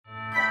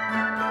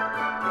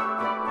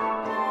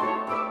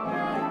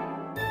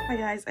Hi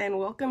guys, and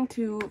welcome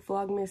to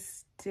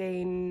Vlogmas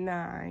day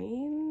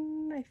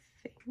 9, I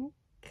think.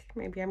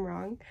 Maybe I'm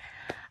wrong.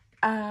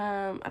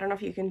 I don't know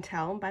if you can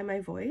tell by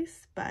my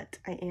voice, but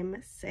I am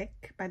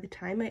sick. By the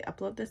time I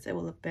upload this, it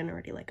will have been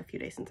already like a few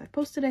days since I've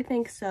posted, I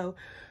think, so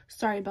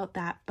sorry about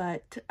that,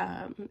 but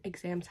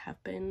exams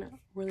have been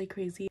really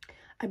crazy.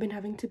 I've been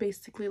having to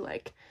basically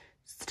like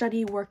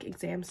study, work,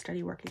 exam,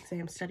 study, work,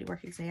 exam, study,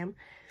 work, exam.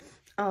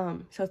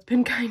 So it's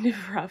been kind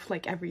of rough.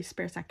 Like every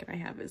spare second I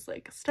have is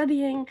like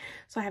studying,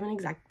 so I haven't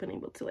exactly been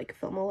able to like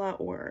film a lot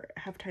or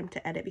have time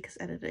to edit, because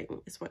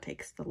editing is what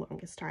takes the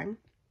longest time.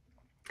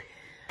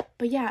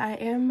 But yeah, I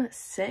am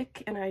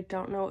sick, and I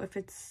don't know if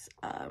it's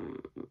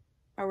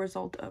a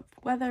result of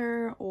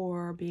weather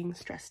or being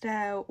stressed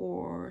out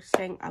or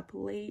staying up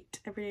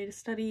late every day to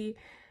study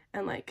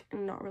and like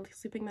not really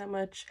sleeping that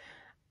much.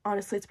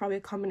 Honestly, it's probably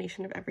a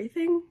combination of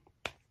everything.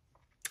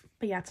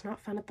 But yeah, it's not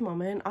fun at the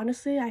moment.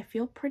 Honestly, I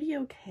feel pretty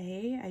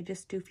okay. I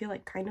just do feel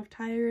like kind of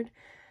tired,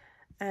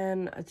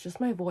 and it's just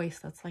my voice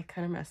that's like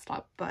kind of messed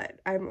up, but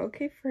I'm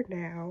okay for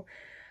now.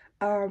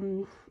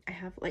 I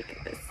have like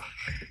this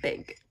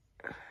big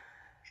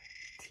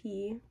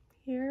tea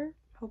here,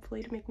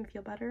 hopefully to make me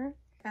feel better.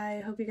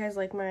 I hope you guys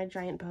like my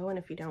giant bow, and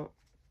if you don't,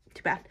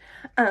 too bad.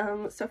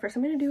 So first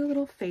I'm gonna do a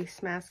little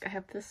face mask. I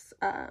have this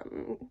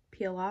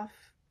peel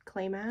off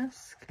clay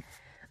mask.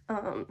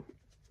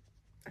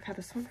 I've had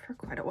this one for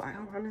quite a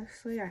while,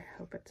 honestly. I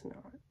hope it's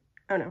not.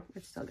 Oh no,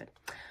 it's still good.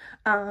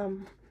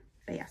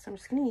 But yeah, so I'm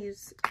just gonna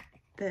use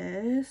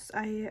this.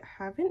 I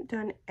haven't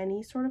done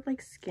any sort of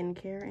like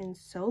skincare in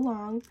so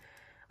long.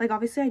 Like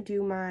obviously I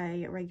do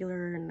my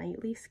regular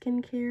nightly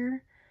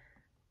skincare.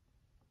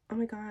 Oh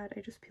my god,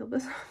 I just peeled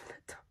this off the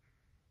top.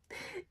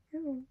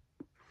 Ew.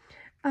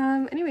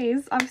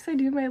 Anyways, obviously I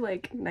do my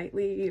like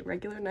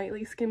regular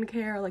nightly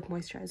skincare, like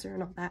moisturizer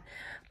and all that,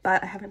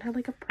 but I haven't had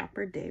like a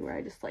proper day where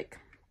I just like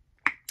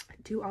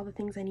do all the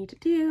things I need to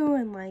do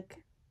and like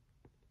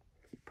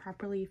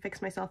properly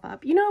fix myself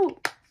up. You know,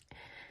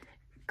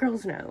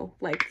 girls know,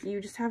 like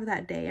you just have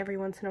that day every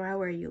once in a while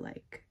where you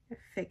like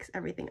fix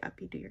everything up.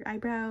 You do your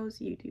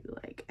eyebrows, you do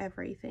like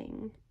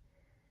everything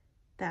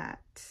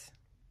that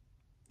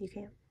you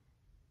can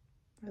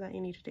or that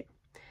you need to do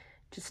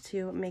just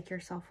to make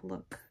yourself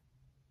look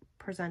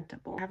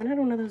presentable. I haven't had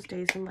one of those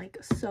days in like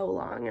so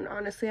long, and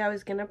honestly I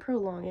was gonna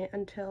prolong it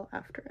until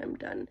after I'm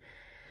done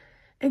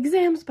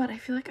exams, but I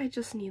feel like I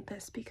just need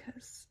this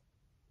because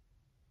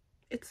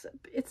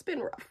it's been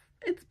rough.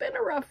 It's been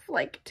a rough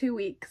like 2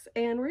 weeks,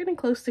 and we're getting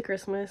close to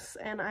Christmas,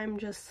 and I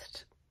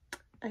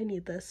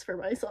need this for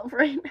myself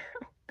right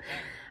now.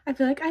 I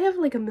feel like I have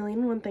like a million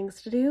and one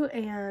things to do,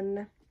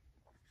 and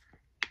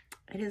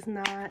it's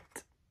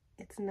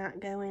not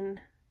going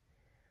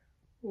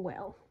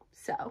well.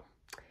 So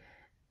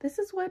this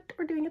is what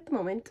we're doing at the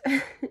moment.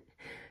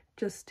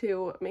 Just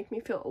to make me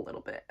feel a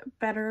little bit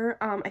better.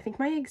 I think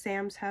my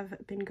exams have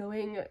been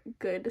going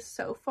good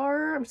so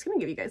far. I'm just gonna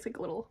give you guys like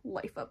a little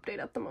life update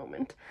at the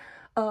moment.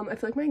 I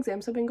feel like my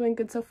exams have been going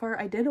good so far.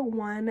 I did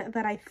one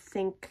that I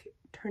think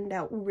turned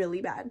out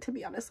really bad, to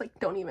be honest. Like,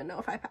 don't even know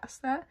if I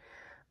passed that.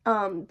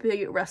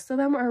 The rest of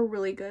them are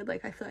really good.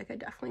 Like, I feel like I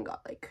definitely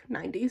got like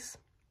 90s.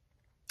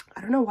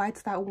 I don't know why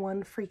it's that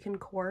one freaking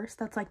course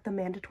that's like the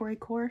mandatory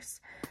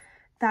course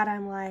that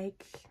I'm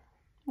like,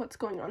 what's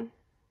going on?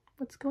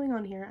 What's going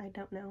on here? I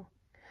don't know.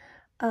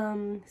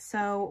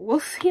 So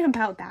we'll see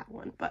about that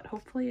one, but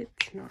hopefully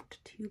it's not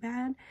too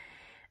bad.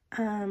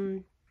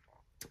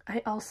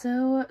 I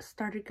also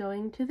started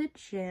going to the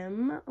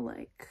gym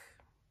like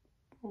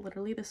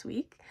literally this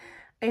week,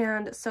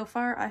 and so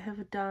far I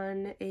have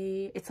done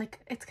it's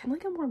kind of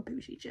like a more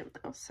bougie gym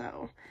though,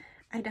 so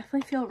I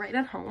definitely feel right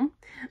at home.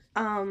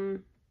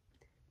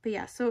 But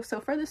yeah, so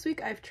far this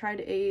week I've tried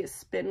a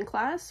spin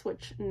class,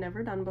 which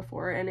never done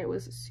before, and it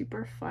was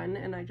super fun,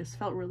 and I just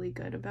felt really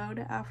good about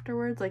it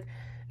afterwards. Like,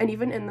 and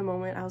even in the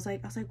moment I was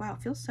like, wow,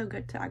 it feels so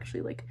good to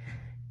actually like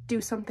do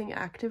something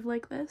active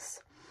like this.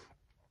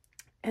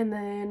 And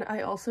then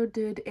I also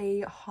did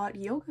a hot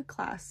yoga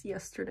class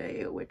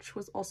yesterday, which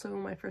was also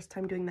my first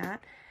time doing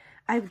that.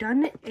 I've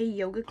done a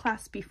yoga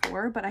class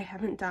before, but I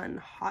haven't done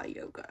hot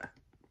yoga.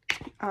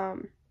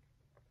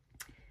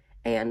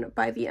 And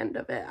by the end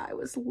of it, I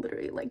was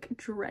literally like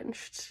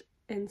drenched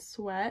in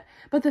sweat.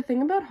 But the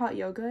thing about hot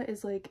yoga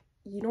is like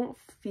you don't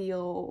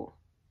feel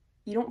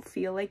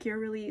like you're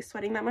really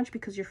sweating that much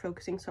because you're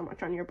focusing so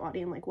much on your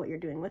body and like what you're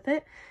doing with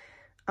it.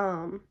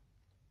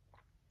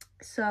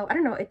 So I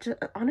don't know, it just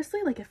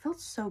honestly like it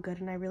felt so good,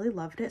 and I really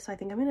loved it. So I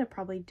think I'm gonna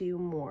probably do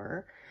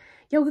more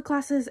yoga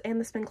classes and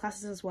the spin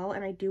classes as well.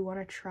 And I do want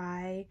to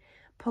try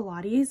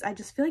Pilates. I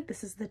just feel like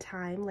this is the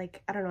time.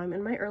 Like, I don't know, I'm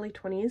in my early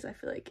 20s. I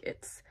feel like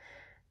it's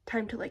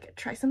time to like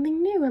try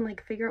something new and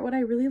like figure out what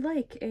I really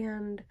like,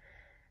 and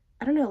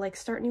I don't know, like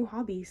start new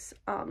hobbies.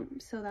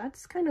 So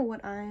that's kind of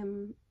what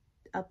I'm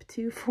up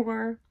to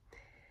for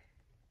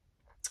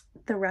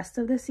the rest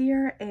of this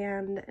year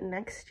and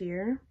next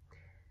year.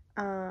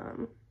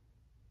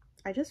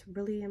 I just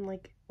really am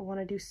like want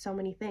to do so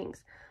many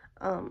things.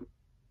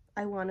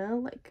 I want to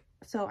like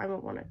so I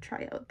would want to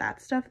try out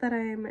that stuff that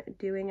I'm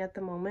doing at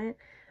the moment.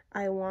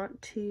 I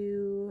want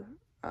to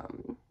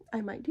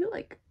I might do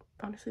like,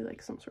 honestly,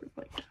 like some sort of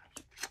like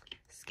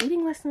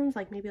skating lessons,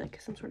 like maybe like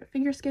some sort of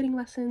figure skating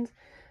lessons,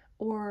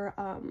 or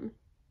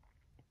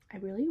I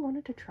really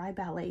wanted to try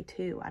ballet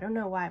too. I don't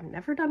know why. I've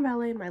never done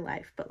ballet in my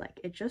life, but like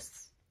it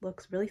just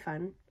looks really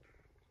fun.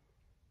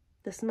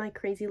 This is my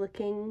crazy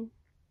looking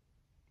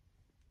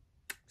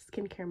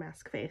skincare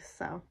mask face,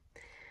 so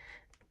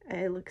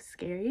it looks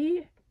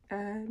scary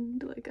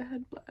and like I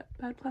had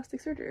bad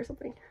plastic surgery or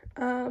something.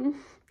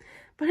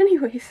 But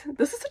anyways,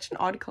 this is such an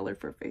odd color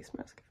for a face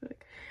mask, I feel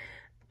like.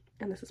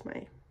 And this is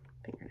my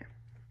finger now.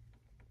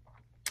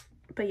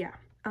 But yeah,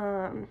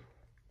 what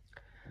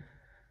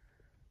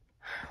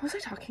was I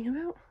talking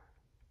about?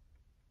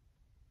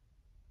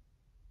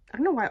 I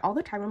don't know why all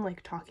the time I'm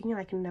like talking and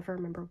I can never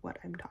remember what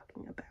I'm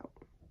talking about.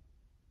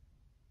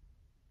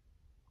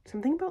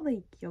 Something about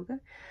like yoga.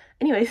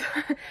 Anyways,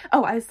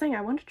 oh, I was saying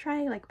I want to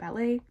try like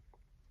ballet.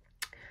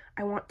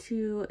 I want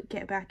to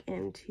get back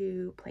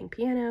into playing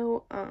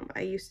piano.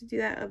 I used to do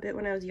that a bit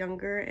when I was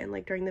younger, and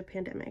like during the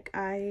pandemic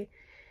I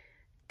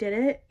did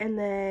it and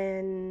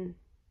then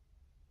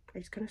I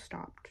just kind of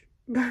stopped.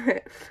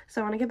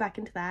 So I want to get back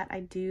into that.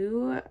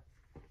 You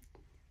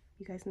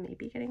guys may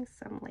be getting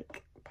some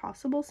like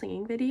possible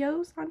singing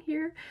videos on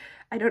here.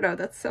 I don't know,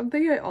 that's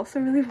something I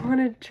also really want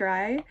to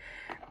try.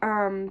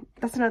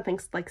 That's another thing,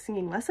 like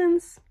singing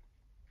lessons.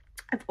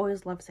 I've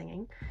always loved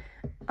singing.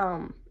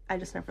 I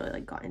just never really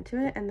like got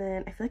into it, and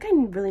then I feel like I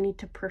really need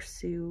to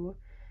pursue,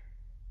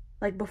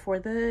 like before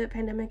the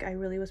pandemic I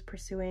really was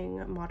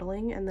pursuing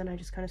modeling, and then I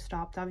just kind of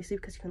stopped, obviously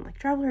because you couldn't like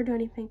travel or do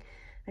anything.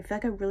 I feel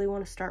like I really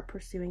want to start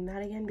pursuing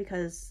that again,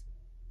 because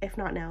if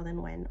not now, then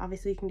when?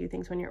 Obviously you can do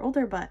things when you're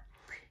older, but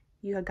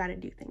you got to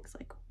do things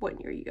like when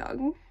you're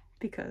young,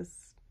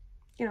 because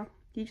you know,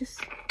 I just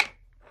feel like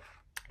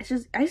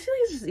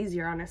it's just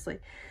easier, honestly.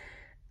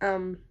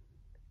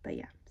 But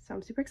yeah, so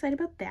I'm super excited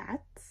about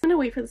that. I'm gonna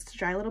wait for this to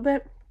dry a little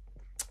bit,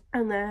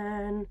 and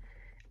then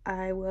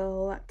I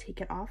will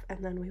take it off,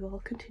 and then we will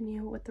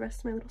continue with the rest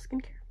of my little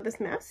skincare. This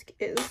mask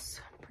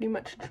is pretty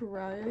much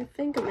dry, I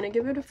think. I'm gonna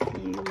give it a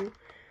few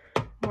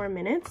more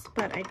minutes,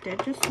 but I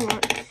did just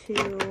want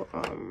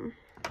to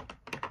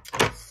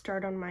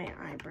start on my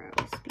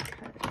eyebrows,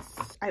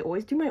 because I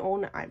always do my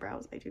own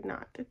eyebrows. I do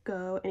not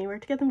go anywhere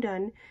to get them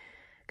done,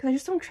 because I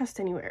just don't trust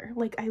anywhere.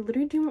 Like, I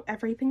literally do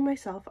everything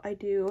myself. I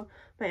do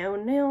my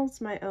own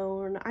nails, my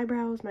own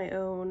eyebrows, my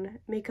own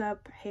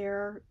makeup,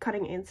 hair,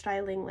 cutting and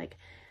styling, like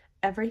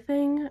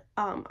everything.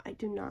 I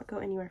do not go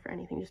anywhere for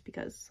anything, just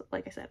because,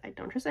 like I said, I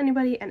don't trust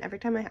anybody, and every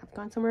time I have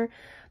gone somewhere,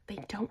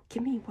 they don't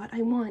give me what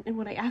I want and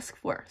what I ask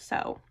for.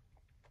 So,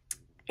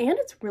 and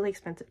it's really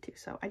expensive too,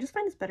 so I just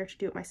find it's better to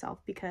do it myself,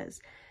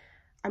 because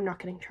I'm not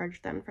getting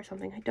charged then for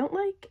something I don't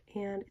like,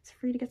 and it's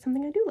free to get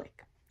something I do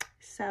like.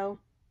 So,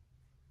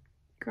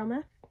 girl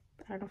math?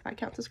 I don't know if that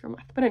counts as girl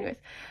math, but anyways,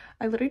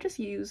 I literally just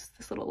use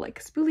this little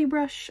like spoolie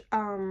brush,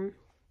 one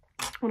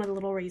of the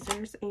little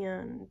razors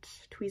and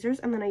tweezers,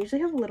 and then I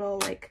usually have little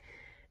like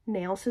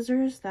nail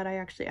scissors that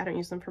I don't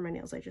use them for my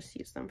nails, I just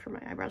use them for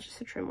my eyebrows, just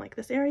to trim like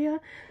this area.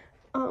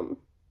 I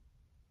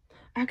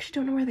actually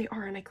don't know where they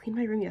are, and I cleaned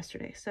my room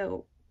yesterday,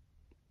 so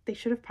they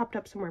should have popped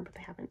up somewhere, but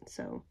they haven't,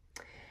 so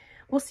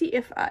we'll see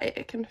if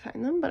I can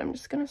find them. But I'm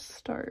just gonna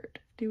start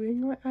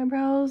doing my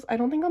eyebrows. I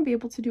don't think I'll be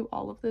able to do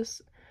all of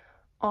this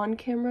on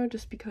camera,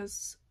 just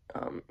because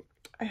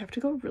I have to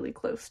go really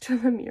close to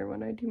the mirror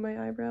when I do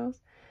my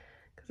eyebrows,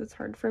 because it's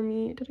hard for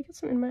me. Did I get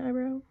some in my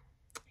eyebrow?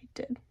 I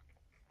did.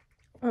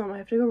 I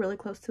have to go really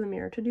close to the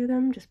mirror to do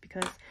them, just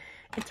because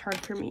it's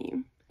hard for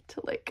me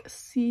to like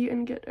see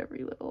and get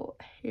every little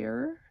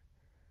hair.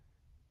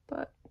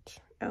 But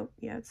oh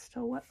yeah, it's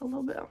still wet a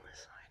little bit on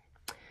this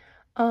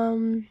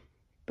side.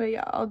 But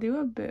yeah, I'll do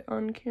a bit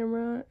on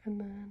camera, and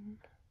then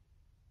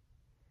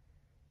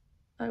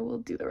I will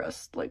do the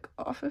rest like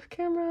off of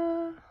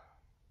camera.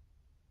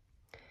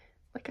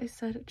 Like I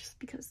said, just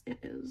because it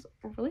is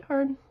really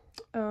hard.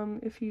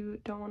 If you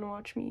don't want to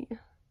watch me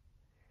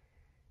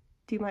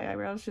do my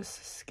eyebrows,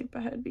 just skip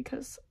ahead,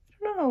 because I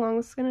don't know how long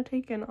this is gonna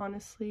take, and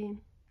honestly,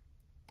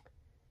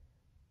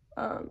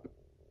 I'm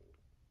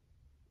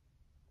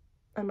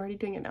already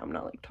doing it now. I'm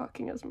not like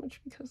talking as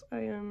much, because I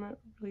am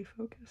really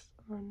focused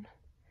on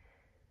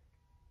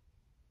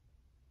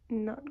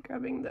not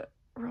grabbing the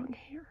wrong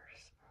hairs.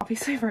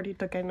 Obviously I've already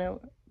taken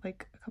out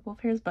like a couple of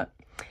hairs, but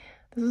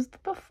this is the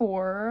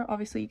before.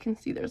 Obviously you can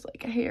see there's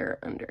like a hair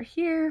under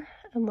here,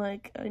 and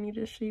like I need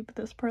to shape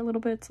this part a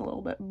little bit. It's a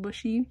little bit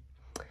bushy,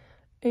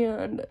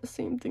 and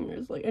same thing,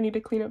 there's like I need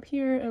to clean up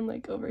here and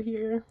like over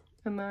here,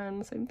 and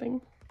then same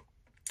thing.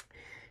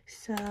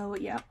 So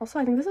yeah, also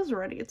I think this is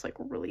ready. It's like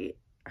really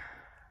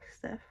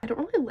stiff. I don't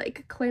really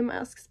like clay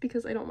masks,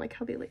 because I don't like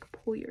how they like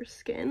pull your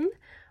skin,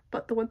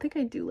 but the one thing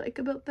I do like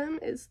about them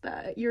is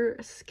that your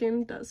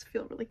skin does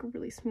feel like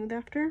really smooth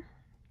after,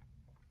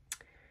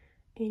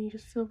 and you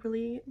just feel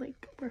really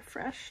like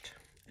refreshed.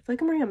 I feel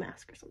like I'm wearing a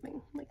mask or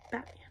something, like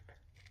Batman.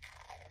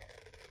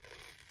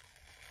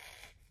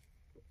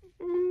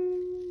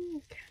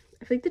 Okay.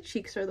 I feel like the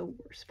cheeks are the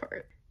worst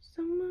part.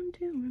 Someone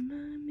to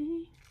remind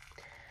me.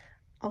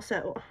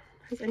 Also,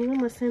 has anyone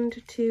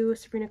listened to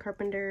Sabrina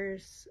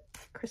Carpenter's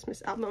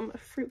Christmas album,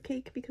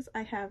 Fruitcake? Because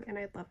I have, and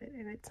I love it,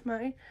 and it's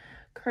my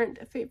current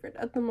favorite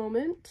at the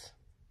moment.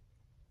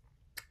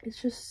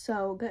 It's just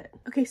so good.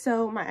 Okay,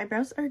 so my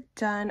eyebrows are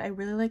done. I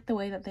really like the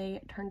way that they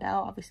turned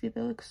out. Obviously,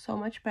 they look so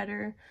much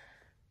better.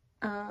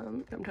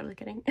 I'm totally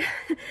kidding.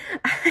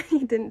 I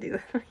didn't do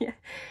it yet.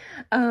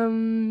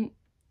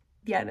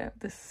 Yeah, no,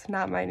 this is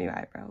not my new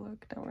eyebrow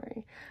look, don't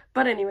worry.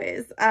 But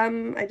anyways,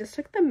 I just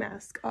took the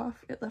mask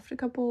off. It left a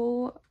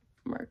couple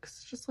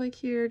marks just like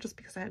here, just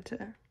because I had to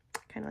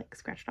kind of like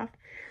scratch it off.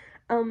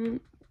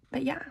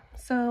 But yeah,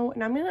 so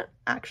now I'm gonna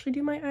actually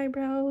do my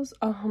eyebrows.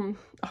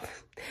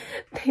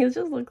 They just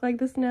look like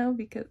this now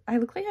because I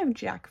look like I have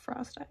Jack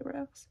Frost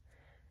eyebrows.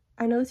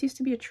 I know this used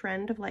to be a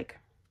trend of like,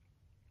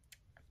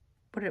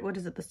 what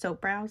is it, the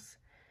soap brows?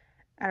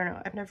 I don't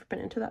know, I've never been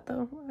into that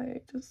though.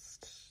 I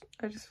just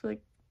feel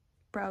like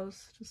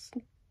brows, just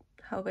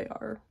how they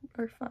are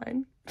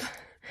fine.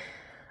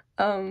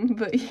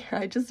 But yeah,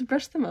 I just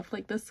brush them up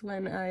like this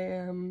when I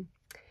am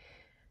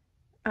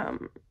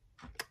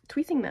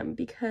tweezing them,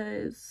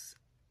 because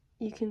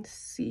you can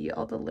see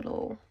all the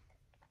little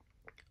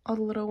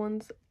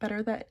ones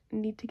better that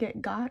need to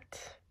get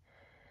got,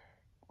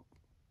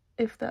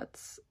 if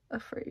that's a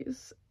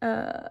phrase.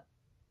 And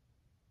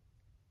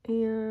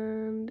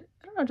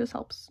I don't know, it just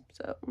helps.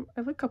 So I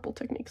have a couple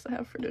techniques I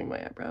have for doing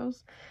my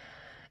eyebrows.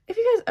 If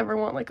you guys ever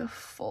want like a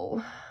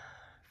full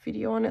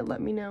video on it,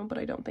 let me know, but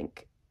I don't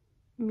think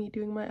me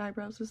doing my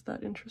eyebrows is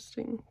that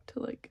interesting to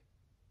like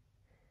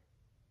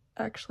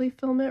actually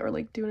film it or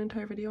like do an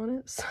entire video on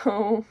it.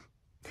 So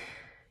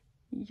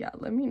yeah,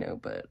 let me know,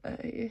 but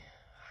I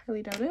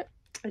highly doubt it.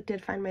 I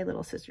did find my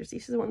little scissors.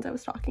 These are the ones I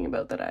was talking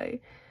about that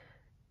I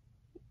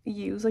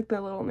use, like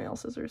the little nail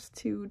scissors,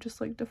 to just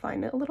like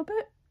define it a little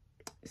bit.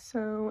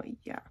 So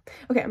yeah,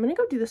 okay, I'm gonna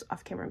go do this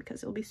off camera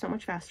because it'll be so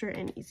much faster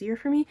and easier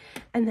for me,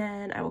 and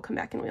then I will come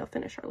back and we'll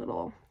finish our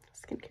little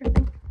skincare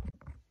thing.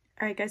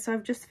 All right guys, so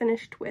I've just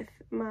finished with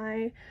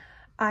my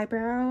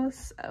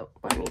eyebrows. Oh,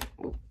 let me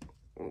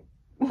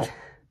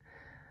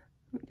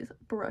just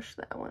brush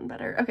that one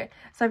better. Okay,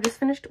 so I've just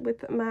finished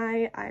with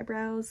my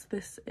eyebrows.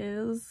 This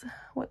is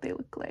what they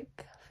look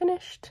like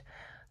finished.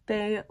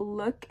 They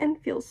look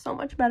and feel so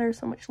much better,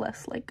 so much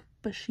less like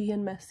bushy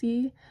and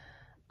messy.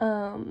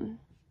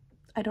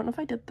 I don't know if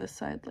I did this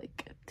side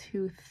like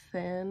too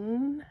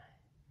thin.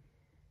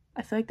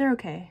 I feel like they're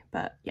okay,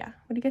 but yeah,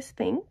 what do you guys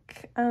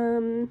think?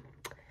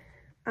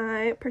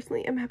 I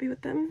personally am happy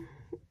with them.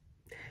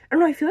 I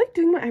don't know, I feel like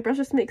doing my eyebrows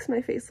just makes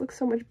my face look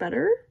so much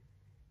better.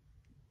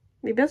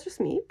 Maybe that's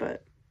just me,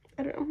 but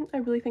I don't know. I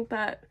really think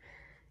that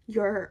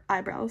your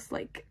eyebrows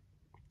like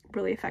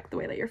really affect the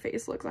way that your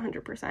face looks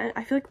 100%.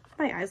 I feel like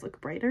my eyes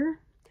look brighter.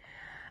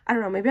 I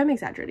don't know, maybe I'm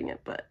exaggerating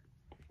it, but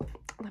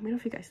let me know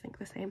if you guys think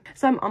the same.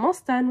 So I'm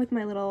almost done with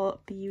my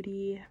little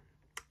beauty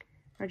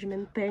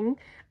regimen thing.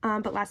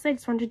 But lastly, I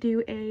just wanted to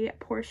do a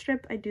pore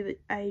strip. I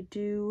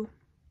do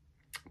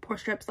pore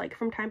strips like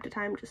from time to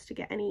time just to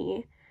get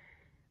any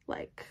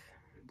like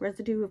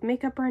residue of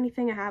makeup or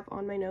anything I have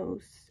on my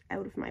nose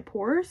out of my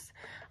pores.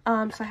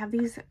 So I have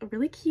these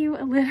really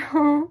cute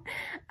little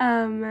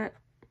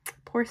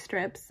pore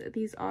strips.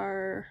 These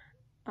are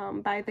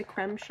by the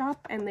Creme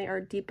Shop, and they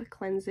are deep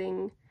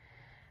cleansing,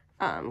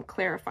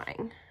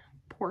 clarifying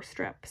pore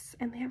strips,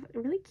 and they have a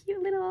really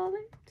cute little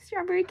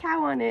strawberry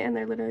cow on it, and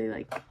they're literally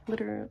like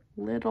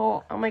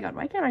little, oh my god,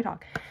 why can't I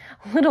talk,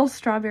 little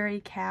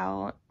strawberry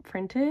cow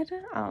printed.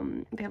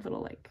 They have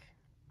little like,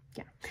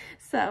 yeah,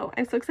 so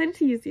I'm so excited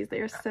to use these.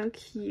 They are so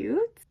cute.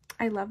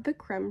 I love the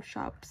Creme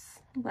Shop's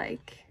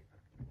like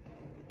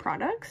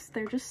products.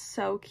 They're just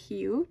so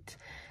cute.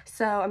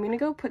 So I'm gonna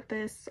go put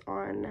this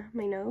on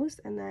my nose,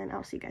 and then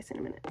I'll see you guys in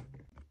a minute.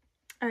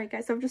 All right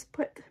guys, so I've just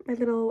put my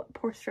little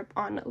pore strip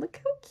on.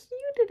 Look how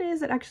cute it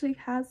is. It actually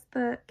has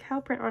the cow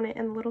print on it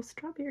and the little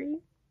strawberry.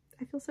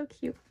 I feel so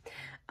cute.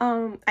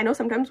 I know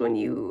sometimes when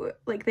you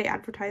like, they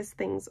advertise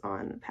things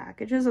on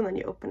packages and then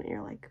you open it and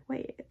you're like,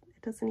 wait,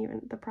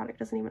 the product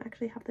doesn't even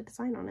actually have the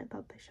design on it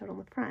that they showed on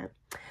the front.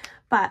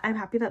 But I'm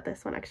happy that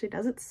this one actually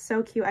does. It's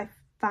so cute. I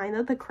find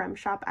that the Creme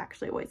Shop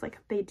actually always, like,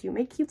 they do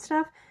make cute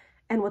stuff,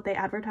 and what they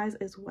advertise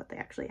is what they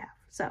actually have.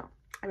 So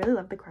I really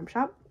love the Creme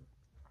Shop.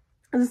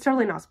 This is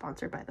totally not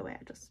sponsored, by the way.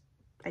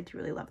 I do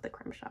really love the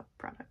Creme Shop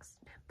products.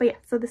 But yeah,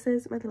 so this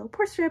is my little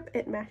pore strip.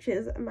 It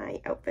matches my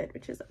outfit,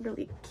 which is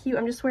really cute.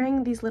 I'm just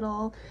wearing these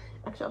little,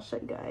 actually I'll show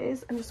you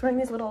guys. I'm just wearing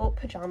these little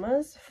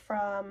pajamas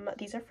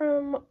these are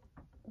from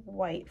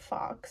White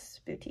Fox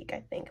Boutique,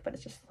 I think, but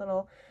it's just a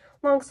little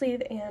long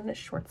sleeve and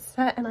short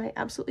set, and I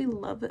absolutely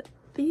love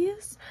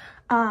these.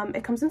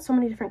 It comes in so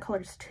many different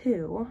colors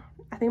too.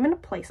 I think I'm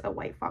gonna place a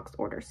White Fox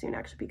order soon,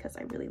 actually, because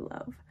I really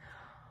love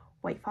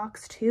White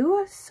Fox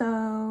too.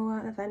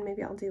 So then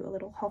maybe I'll do a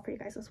little haul for you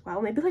guys as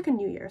well. Maybe like a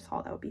New Year's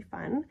haul, that would be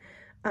fun.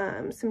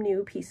 Some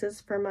new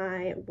pieces for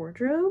my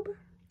wardrobe.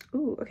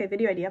 Ooh, okay,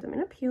 video idea. I'm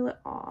gonna peel it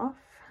off.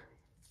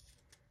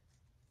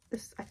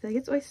 this, I feel like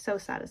it's always so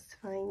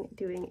satisfying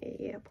doing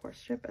a pore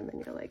strip, and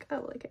then you're like,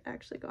 oh, like it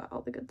actually got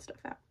all the good stuff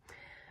out.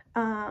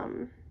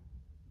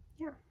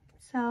 Yeah,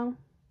 so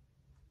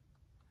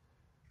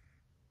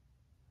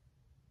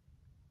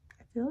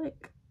I feel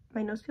like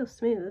my nose feels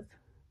smooth,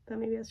 but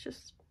maybe it's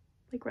just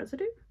like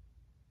residue.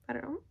 I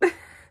don't know.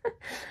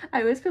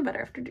 I always feel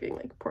better after doing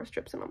like pore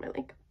strips and all my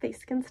like face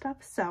skin stuff.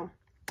 So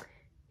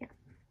yeah,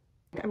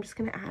 I'm just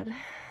gonna add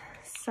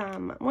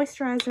some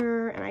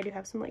moisturizer, and I do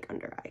have some like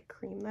under eye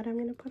cream that I'm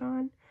gonna put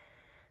on.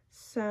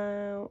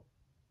 So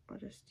I'll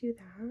just do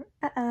that.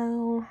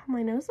 Uh-oh,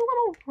 my nose is a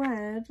little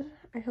red.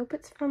 I hope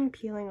it's from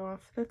peeling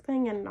off the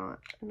thing and not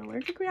an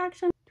allergic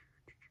reaction.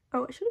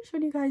 Oh, I should have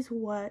showed you guys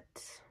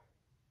what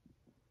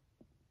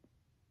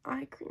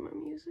eye cream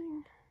I'm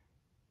using.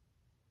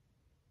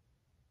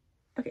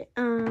 Okay,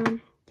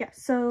 yeah,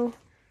 so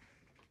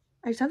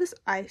I just have this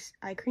eye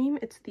cream.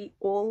 It's the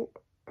I don't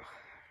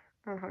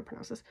know how to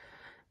pronounce this.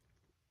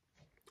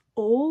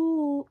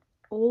 Ole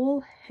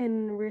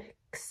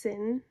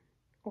Henriksen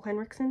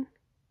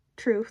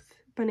Truth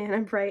Banana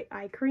Bright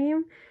Eye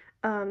Cream.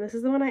 This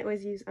is the one I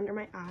always use under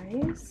my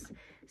eyes.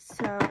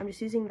 So I'm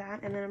just using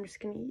that, and then I'm just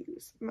gonna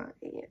use my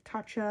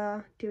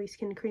Tatcha Dewy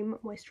Skin Cream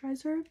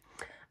Moisturizer.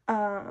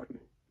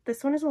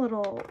 This one is a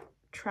little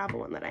travel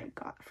one that I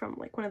got from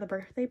like one of the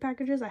birthday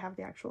packages. I have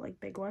the actual like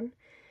big one,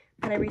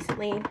 but I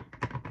recently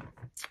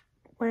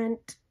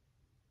went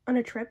on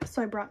a trip,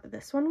 so I brought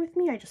this one with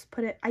me. I just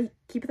put it, I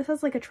keep this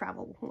as like a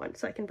travel one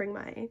so I can bring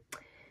my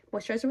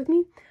moisturizer with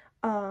me.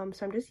 So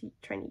I'm just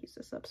trying to use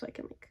this up so I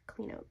can like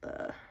clean out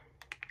the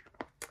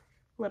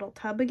little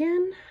tub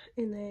again,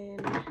 and then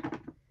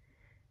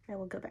I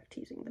will go back to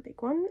using the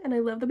big one. And I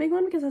love the big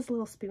one because it has a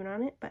little spoon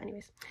on it. But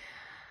anyways,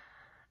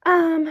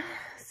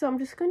 so I'm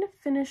just going to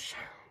finish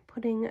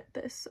putting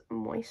this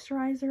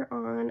moisturizer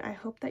on. I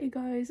hope that you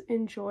guys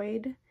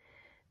enjoyed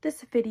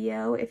this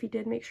video. If you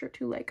did, make sure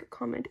to like,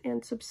 comment,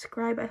 and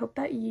subscribe. I hope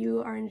that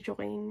you are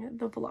enjoying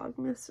the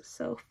Vlogmas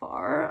so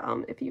far.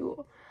 If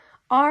you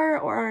are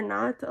or are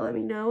not, let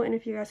me know. And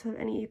if you guys have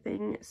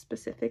anything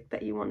specific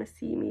that you want to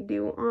see me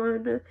do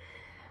on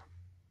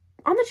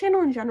the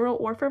channel in general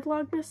or for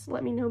Vlogmas,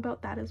 let me know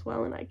about that as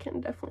well, and I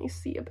can definitely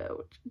see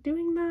about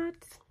doing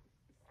that.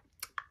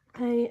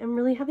 I am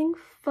really having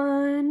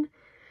fun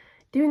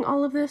doing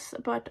all of this,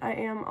 but I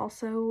am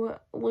also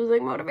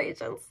losing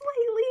motivation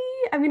slightly.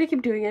 I'm gonna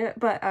keep doing it,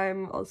 but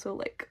I'm also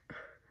like,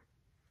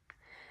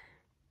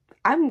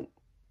 I'm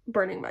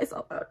burning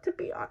myself out, to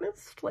be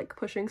honest, like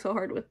pushing so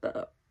hard with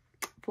the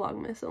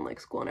Vlogmas and like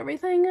school and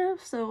everything.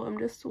 So I'm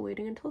just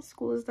waiting until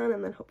school is done,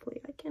 and then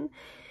hopefully I can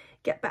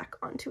get back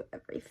onto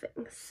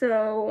everything.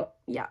 So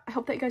yeah, I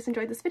hope that you guys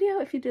enjoyed this video.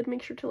 If you did,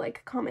 make sure to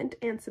like, comment,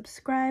 and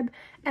subscribe,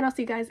 and I'll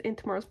see you guys in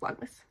tomorrow's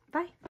Vlogmas.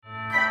 Bye.